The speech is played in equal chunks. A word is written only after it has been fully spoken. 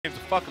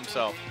fuck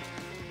himself.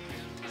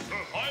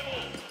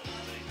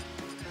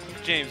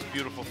 James,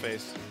 beautiful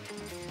face.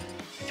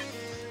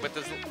 With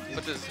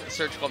this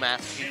surgical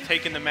mask. He's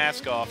taking the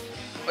mask off.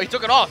 Oh, he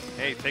took it off.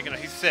 Hey, taking it.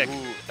 He's sick.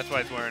 Ooh. That's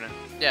why he's wearing it.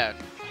 Yeah.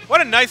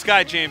 What a nice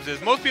guy James is.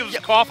 Most people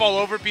just cough all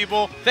over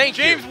people. Thank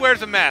you. James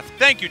wears a mask.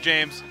 Thank you,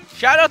 James.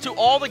 Shout out to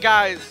all the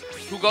guys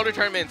who go to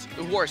tournaments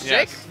who are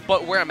sick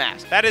but wear a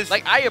mask. That is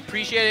like, I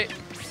appreciate it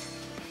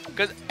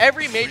because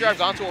every major I've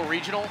gone to or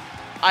regional,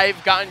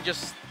 I've gotten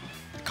just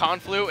con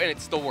flu and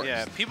it's the worst.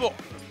 Yeah, people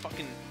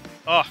fucking.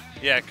 Oh,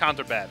 yeah, cons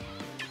are bad.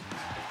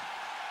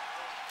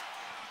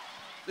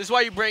 This is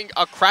why you bring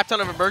a crap ton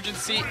of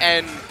emergency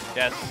and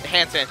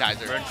hand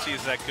sanitizer. Emergency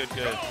is that good.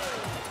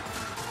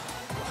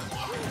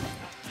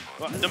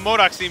 Well, the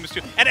Modoc seems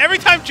to. And every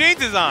time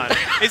James is on,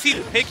 is he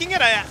picking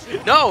it?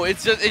 No,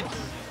 it's just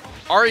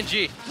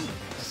RNG.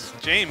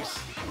 James.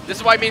 This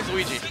is why it means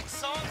Luigi.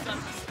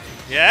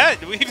 Yeah,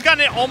 he's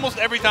gotten it almost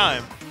every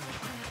time.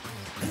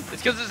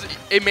 It's because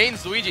it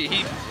mains Luigi.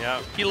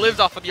 He lives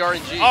off of the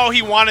RNG. Oh,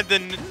 he wanted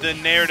the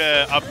Nair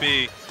to up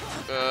B.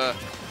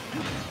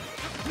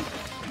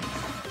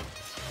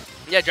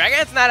 Yeah,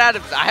 DragonHat's not out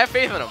of. I have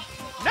faith in him.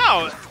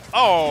 No.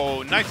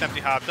 Oh, nice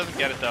empty hop. Doesn't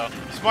get it though.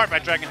 Smart by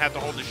DragonHat to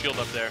hold the shield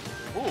up there.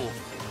 Ooh.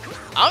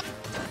 I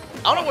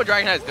don't know what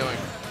DragonHat is doing.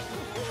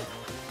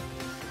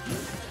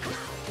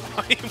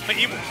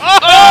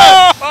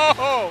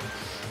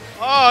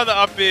 Oh, the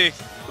up B.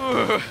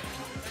 Oh,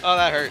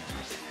 that hurt.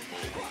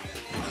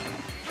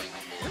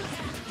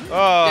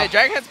 Oh. Yeah,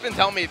 DragonHat's been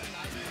telling me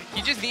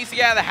he just needs to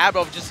get out of the habit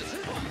of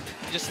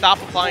just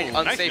stop applying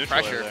unsafe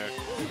pressure.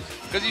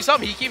 Because you saw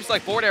him, he keeps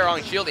like forward air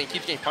on shield and he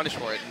keeps getting punished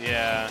for it.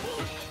 Yeah.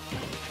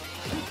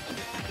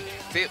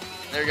 See,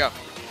 there you go.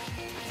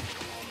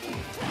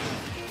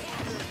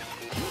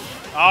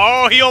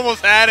 Oh, he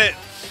almost had it.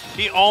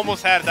 He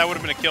almost had it. That would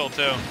have been a kill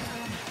too.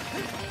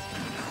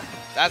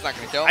 That's not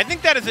gonna kill. I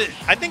think that is it.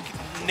 I think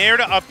Nair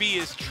to up B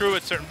is true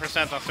at certain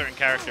percents on certain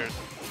characters.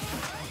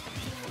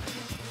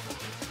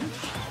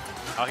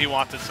 Oh, he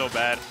wants it so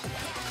bad.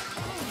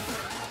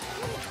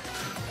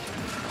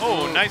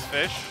 Oh, ooh. Nice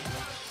fish.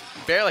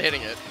 Barely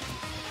hitting it.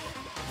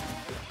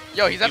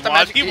 Yo, he's at the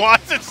magic. He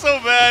wants it so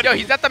bad. Yo,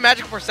 he's at the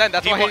magic percent.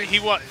 That's why he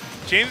wants.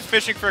 James is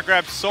fishing for a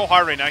grab so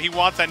hard right now. He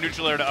wants that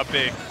neutral air to up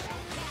B.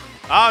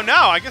 Oh no,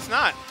 I guess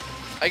not.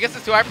 I guess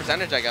it's too high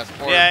percentage. I guess.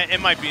 Or, yeah,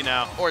 it might be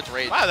now. Or it's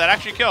rage. Wow, that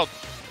actually killed.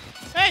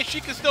 Hey, she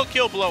can still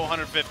kill below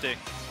 150.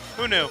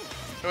 Who knew?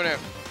 Who knew?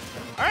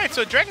 All right,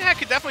 so DragonHat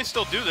could definitely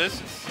still do this.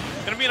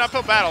 It's gonna be an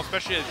uphill battle,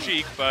 especially as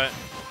Sheik, but.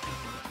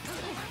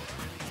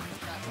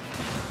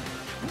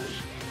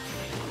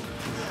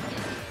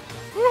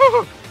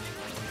 Woo!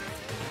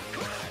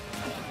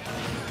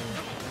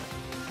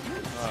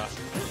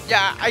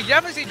 Yeah, I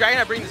definitely see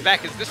DragonHat bring this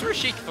back because this is where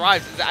Sheik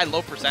thrives is at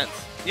low percents.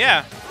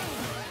 Yeah.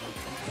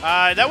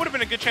 That would have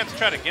been a good chance to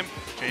try to gimp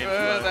James.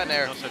 That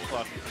Nair. No such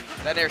luck.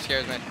 That Nair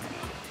scares me.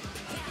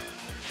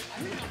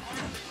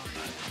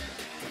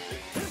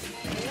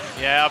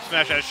 Yeah, up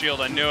smash out of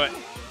shield. I knew it.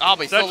 Oh,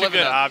 but he's Such still a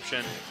good up.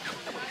 option.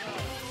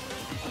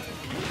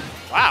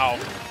 Wow.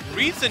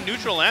 Reads the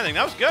neutral landing.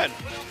 That was good.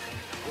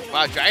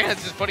 Wow,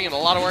 DragonHat's just putting in a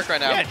lot of work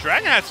right now. Yeah,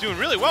 DragonHat's doing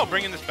really well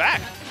bringing this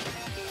back.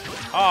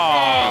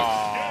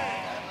 Oh.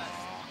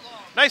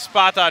 Nice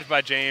spot dodge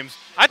by James.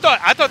 I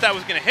thought that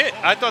was going to hit.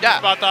 I thought the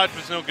spot dodge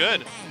was no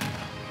good.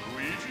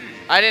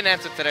 I didn't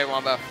answer today,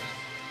 Wombo.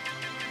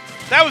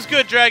 That was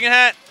good,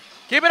 DragonHat.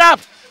 Keep it up.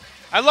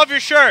 I love your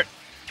shirt.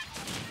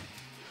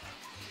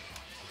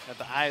 Got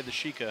the eye of the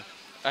Sheikah.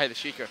 Eye of the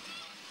Sheikah.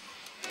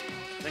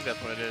 I think that's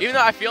what it is. Even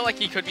though I feel like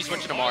he could be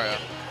switching to Mario.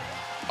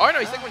 Oh, no,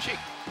 he's sticking with Sheik.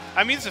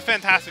 I mean, it's a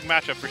fantastic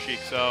matchup for Sheik,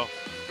 so.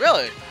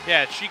 Really?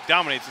 Yeah, Sheik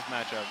dominates this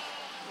matchup.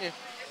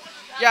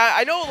 Yeah,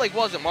 I know, like,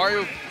 was it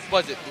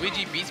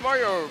Luigi beats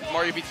Mario or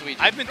Mario beats Luigi?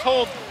 I've been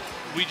told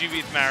Luigi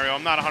beats Mario.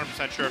 I'm not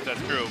 100% sure if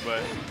that's true,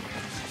 but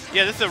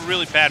yeah, this is a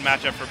really bad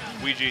matchup for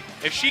Luigi.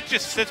 If Sheik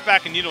just sits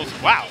back and needles,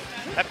 wow,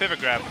 that pivot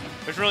grab.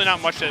 There's really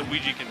not much that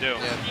Luigi can do.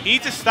 Yeah. He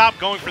needs to stop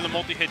going for the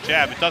multi-hit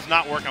jab. It does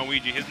not work on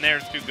Luigi. His Nair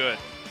is too good.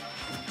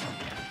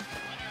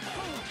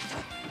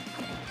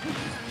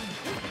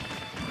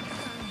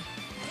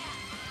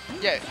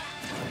 Yeah.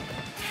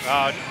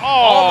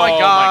 Oh my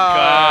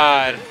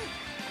God.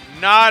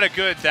 Not a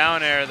good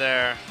down air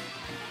there.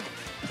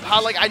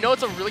 Like, I know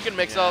it's a really good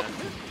mix-up.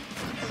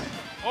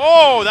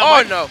 Oh,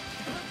 that no.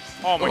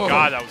 Oh my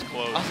God, that was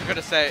close. I was going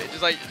to say,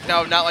 just like,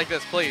 no, not like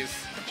this, please.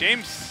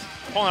 James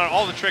pulling out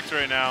all the tricks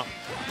right now.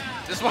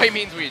 This is what he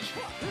means, Weege.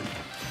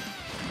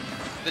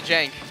 The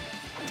jank.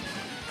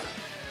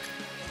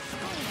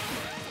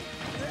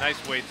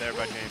 Nice weight there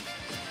by James.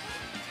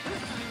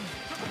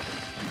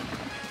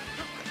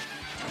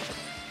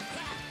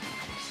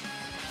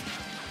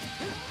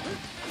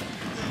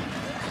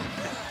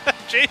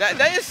 James,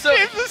 that is so.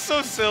 James is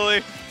so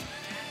silly.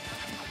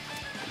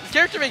 This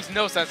character makes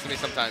no sense to me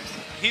sometimes.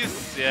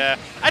 Yeah.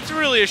 That's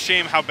really a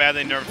shame how bad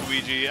they nerfed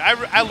Luigi.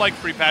 I like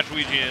pre-patch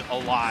Luigi a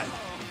lot.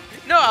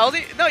 No,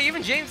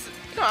 even James.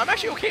 No, I'm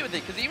actually okay with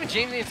it because even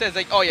James says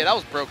like, oh yeah, that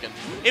was broken.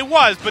 It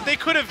was, but they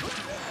could have.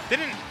 They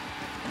didn't.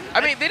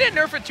 I mean, they didn't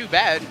nerf it too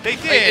bad. They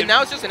did. Like, and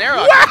now it's just an arrow.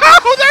 Wow,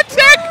 that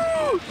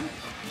tech!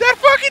 That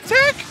fucking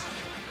tech!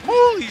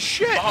 Holy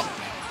shit!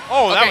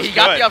 Oh, that was he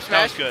got good. the up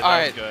smash. That was good. All That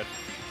right. was good.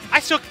 I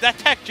still that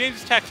tech,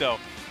 James' tech though.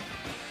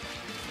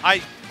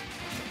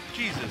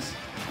 Jesus.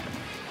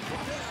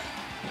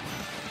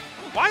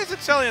 Why is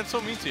Excelion so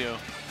mean to you?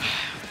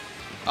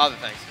 Other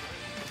things.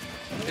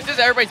 It's just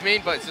everybody's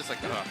mean, but it's just like,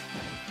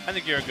 I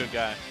think you're a good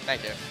guy.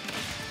 thank you.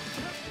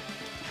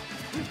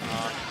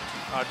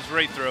 Just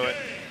right through it.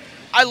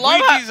 I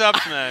love Luigi's up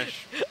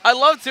smash. I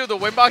love too the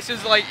win box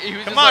is like he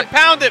was Come just on, like,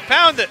 pound it,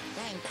 pound it.